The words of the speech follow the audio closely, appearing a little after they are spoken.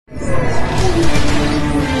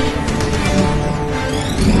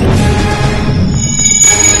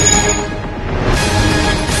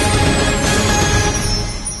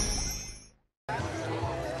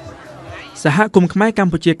សហគមន៍ខ្មែរក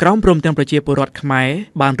ម្ពុជាក្រោមព្រមទាំងប្រជាពលរដ្ឋខ្មែរ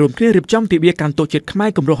បានរួមគ្នារៀបចំទិវាកាន់ទុកជាតិខ្មែរ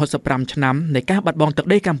គម្រោះ65ឆ្នាំនៃការបាត់បង់ទឹក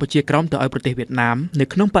ដីកម្ពុជាក្រោមទៅឲ្យប្រទេសវៀតណាមនៅ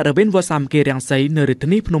ក្នុងបរិវេណវត្តសាមគ្គីរាំងសីនៅរាជធា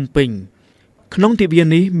នីភ្នំពេញក្នុងទិវា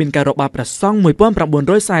នេះមានការរាប់អានព្រះសង្ឃ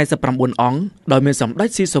1949អង្គដោយមានសម្ដេច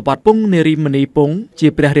ស៊ីសុវត្ថិពង្សនារីមនីពង្សជា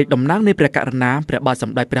ព្រះរាជតំណាងនៃព្រះករុណាព្រះបាទស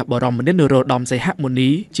ម្ដេចព្រះបរមនាថនរោត្តមសីហមុនី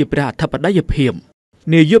ជាព្រះអធិបតីភាព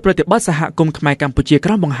នាយកប្រតិបត្តិសហគមន៍ខ្មែរកម្ពុជាក្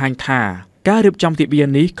រោមបង្ហាញថាការរៀបចំទិវា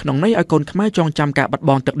នេះក្នុងន័យឲ្យកូនខ្មែរចងចាំការបាត់ប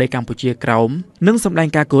ង់ទឹកដីកម្ពុជាក្រោមនិងសម្ដែង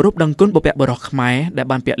ការគោរពដឹងគុណបុព្វបុរសខ្មែរដែល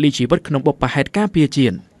បានពលីជីវិតក្នុងបុព្វហេតុការពារជា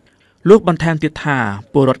តិលោកបន្ថែមទៀតថា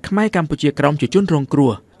ពលរដ្ឋខ្មែរកម្ពុជាក្រោមជាជនរងគ្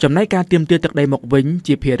រោះចំណែកការទាមទារទឹកដីមកវិញ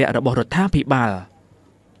ជាភារៈរបស់រដ្ឋាភិបាល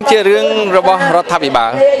ជារឿងរបស់រដ្ឋាភិបា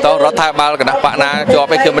លតើរដ្ឋាភិបាលគណៈបកណាជាប់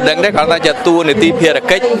ឯគឺមិនដឹងទេគាត់ថាជាតួនាទីភារ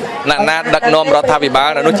កិច្ចអ្នកណាដឹកនាំរដ្ឋាភិបាល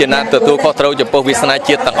នោះជាអ្នកទទួលខុសត្រូវចំពោះវាសនា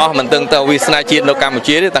ជាតិទាំងអស់មិនទាំងទៅវាសនាជាតិនៅកម្ពុ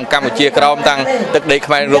ជាទេទាំងកម្ពុជាក្រោមទាំងទឹកដី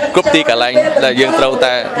ខ្មែរគ្រប់ទីកន្លែងដែលយើងត្រូវ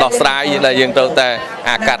តែដោះស្រាយដែលយើងត្រូវតែ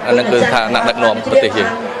អាកាត់ហ្នឹងគឺថាអ្នកដឹកនាំប្រទេសយើង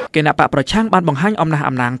គណៈបកប្រឆាំងបានបង្ហាញអំណះ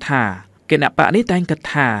អំណាងថាគណៈបកនេះតែងគិត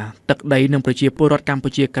ថាទឹកដីនិងប្រជាពលរដ្ឋកម្ពុ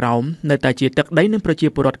ជាក្រោមនៅតែជាទឹកដីនិងប្រជា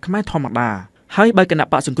ពលរដ្ឋខ្មែរធម្មតាហើយបើគណៈ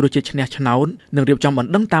បកសង្គ្រោះជាតិឈ្នះឆ្នោតនឹងរៀបចំបណ្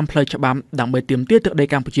ដឹងតាមផ្លូវច្បាប់ដើម្បីទាមទារទឹកដី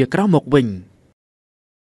កម្ពុជាក្រោមមកវិញ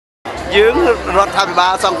យើងរដ្ឋាភិបា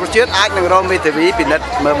លសង្គ្រោះជាតិអាចនឹងរកមេធាវីពិនិត្យ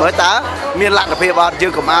មើលតើមានលទ្ធភាពអត់យើ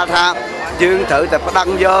ងកុំអាលថាយើងត្រូវតែប្តឹង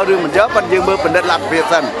យកឬមិនយកប៉ុន្តែយើងមើលពិនិត្យលទ្ធភាព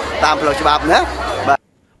សិនតាមផ្លូវច្បាប់ណាបាទ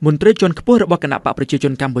មន្ត្រីជាន់ខ្ពស់របស់គណៈបកប្រជាជ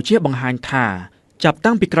នកម្ពុជាបង្ហាញថាចាប់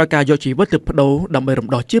តាំងពីក្រោយការយកជីវិតទៅបដូរដើម្បីរំ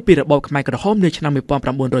ដោះជាតិពីរបបខ្មែរក្រហមនៅឆ្នាំ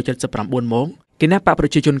1979មកគណៈបកប្រ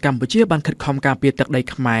ជាជនកម្ពុជាបានខិតខំការពារទឹកដី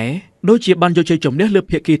ខ្មែរដូចជាបានយកជ័យជំនះលើ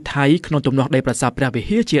ភាគីថៃក្នុងទំនាស់ដីប្រាសាទព្រះវិ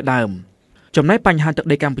ហារជាដើមចំណែកបញ្ហាទឹក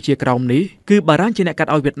ដីកម្ពុជាក្រោមនេះគឺបារាំងជាអ្នកកា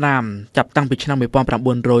ត់ឲ្យវៀតណាមចាប់តាំងពីឆ្នាំ1949ម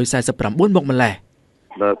កម្លេះ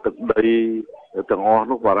ទឹកដីទាំងអស់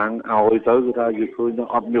នោះបារាំងឲ្យទៅគឺថាយើងឃើញ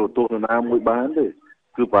អត់មានបន្ទុកណាមួយបានទេ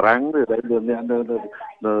គឺបារាំងទេដែលអ្នក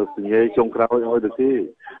នៅសញ្ញាចុងក្រោយឲ្យទៅគេ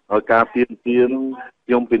ហើយការទៀមទានឹង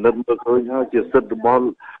ខ្ញុំពិនិត្យមើលឃើញហើយជាសិទ្ធិរបស់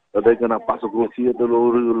ដែលគណៈបក្សសង្គ្រោះជាតិទៅឬ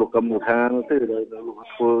លោកកឹមសុខាទេដែលលោក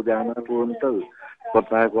ធ្វើយ៉ាងណាធ្វើទៅប៉ុន្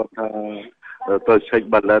តែគាត់ថាទៅឆែក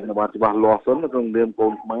បាឡែនបានច្បាស់លាស់សិនក្នុងនាមកូ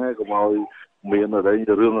នខ្មែរកុំឲ្យមាន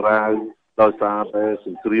រឿងរ៉ាវដោយសារតែស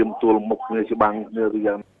ង្គ្រាមទួលមុខគ្នាច្បាំងគ្នាឬ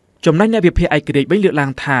យ៉ាងចំណែកអ្នកវិភាគឯករាជ្យវិញលើកឡើ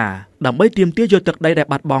ងថាដើម្បីទាមទារយកទឹកដីដែល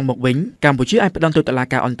បាត់បង់មកវិញកម្ពុជាអាចផ្តន្ទាតុលា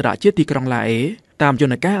ការអន្តរជាតិទីក្រុងឡាអេតាមយ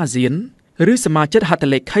ន្តការអាស៊ានឬសមាជិកហត្ថ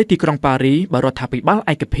លេខីទីក្រុងប៉ារីបើរដ្ឋាភិបាល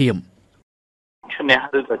ឯកភាពឈ្នះ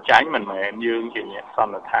ឬក៏ចាញ់មិនមែនយើងជាអ្នកស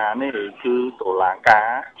ន្និដ្ឋានទេគឺតុលាការ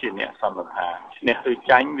ជាអ្នកសន្និដ្ឋានឈ្នះឬ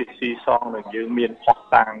ចាញ់វាស៊ីសងនឹងយើងមានផុស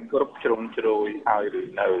តាងគ្រប់ជ្រុងជ្រោយហើយឬ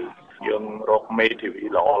នៅយើងរកមេធាវី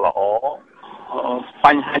ល្អប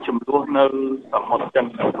ញ្ហាចំនួននៅសមុទ្រចិន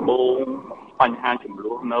ត្បូងបញ្ហាចំ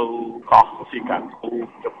នួននៅកោះស៊ីកាគូ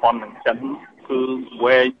ជប៉ុននិងចិនគឺ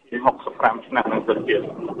វែងជា65ឆ្នាំនឹងទៅទៀត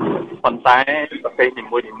ប៉ុន្តែប្រទេសនី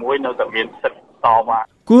មួយៗនៅតែមានសិទ្ធិតវ៉ា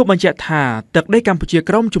គួរបញ្ជាក់ថាទឹកដីកម្ពុជា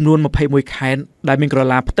ក្រោមចំនួន21ខេត្តដែលមានក្រ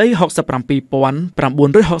ឡាផ្ទៃ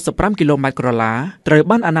67,965 គីឡូម៉ែត្រក្រឡាត្រូវ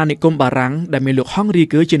បានអាណានិគមបារាំងដែលមានលោកហុងរី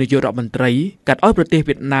គឺជានាយករដ្ឋមន្ត្រីកាត់ឲ្យប្រទេស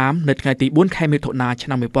វៀតណាមនៅថ្ងៃទី4ខែមិថុនាឆ្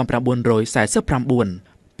នាំ1949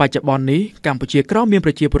បច្ចុប្បន្ននេះកម្ពុជាក្រោមមានប្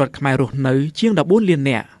រជាពលរដ្ឋខ្មែររស់នៅជាង14លាន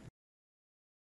នាក់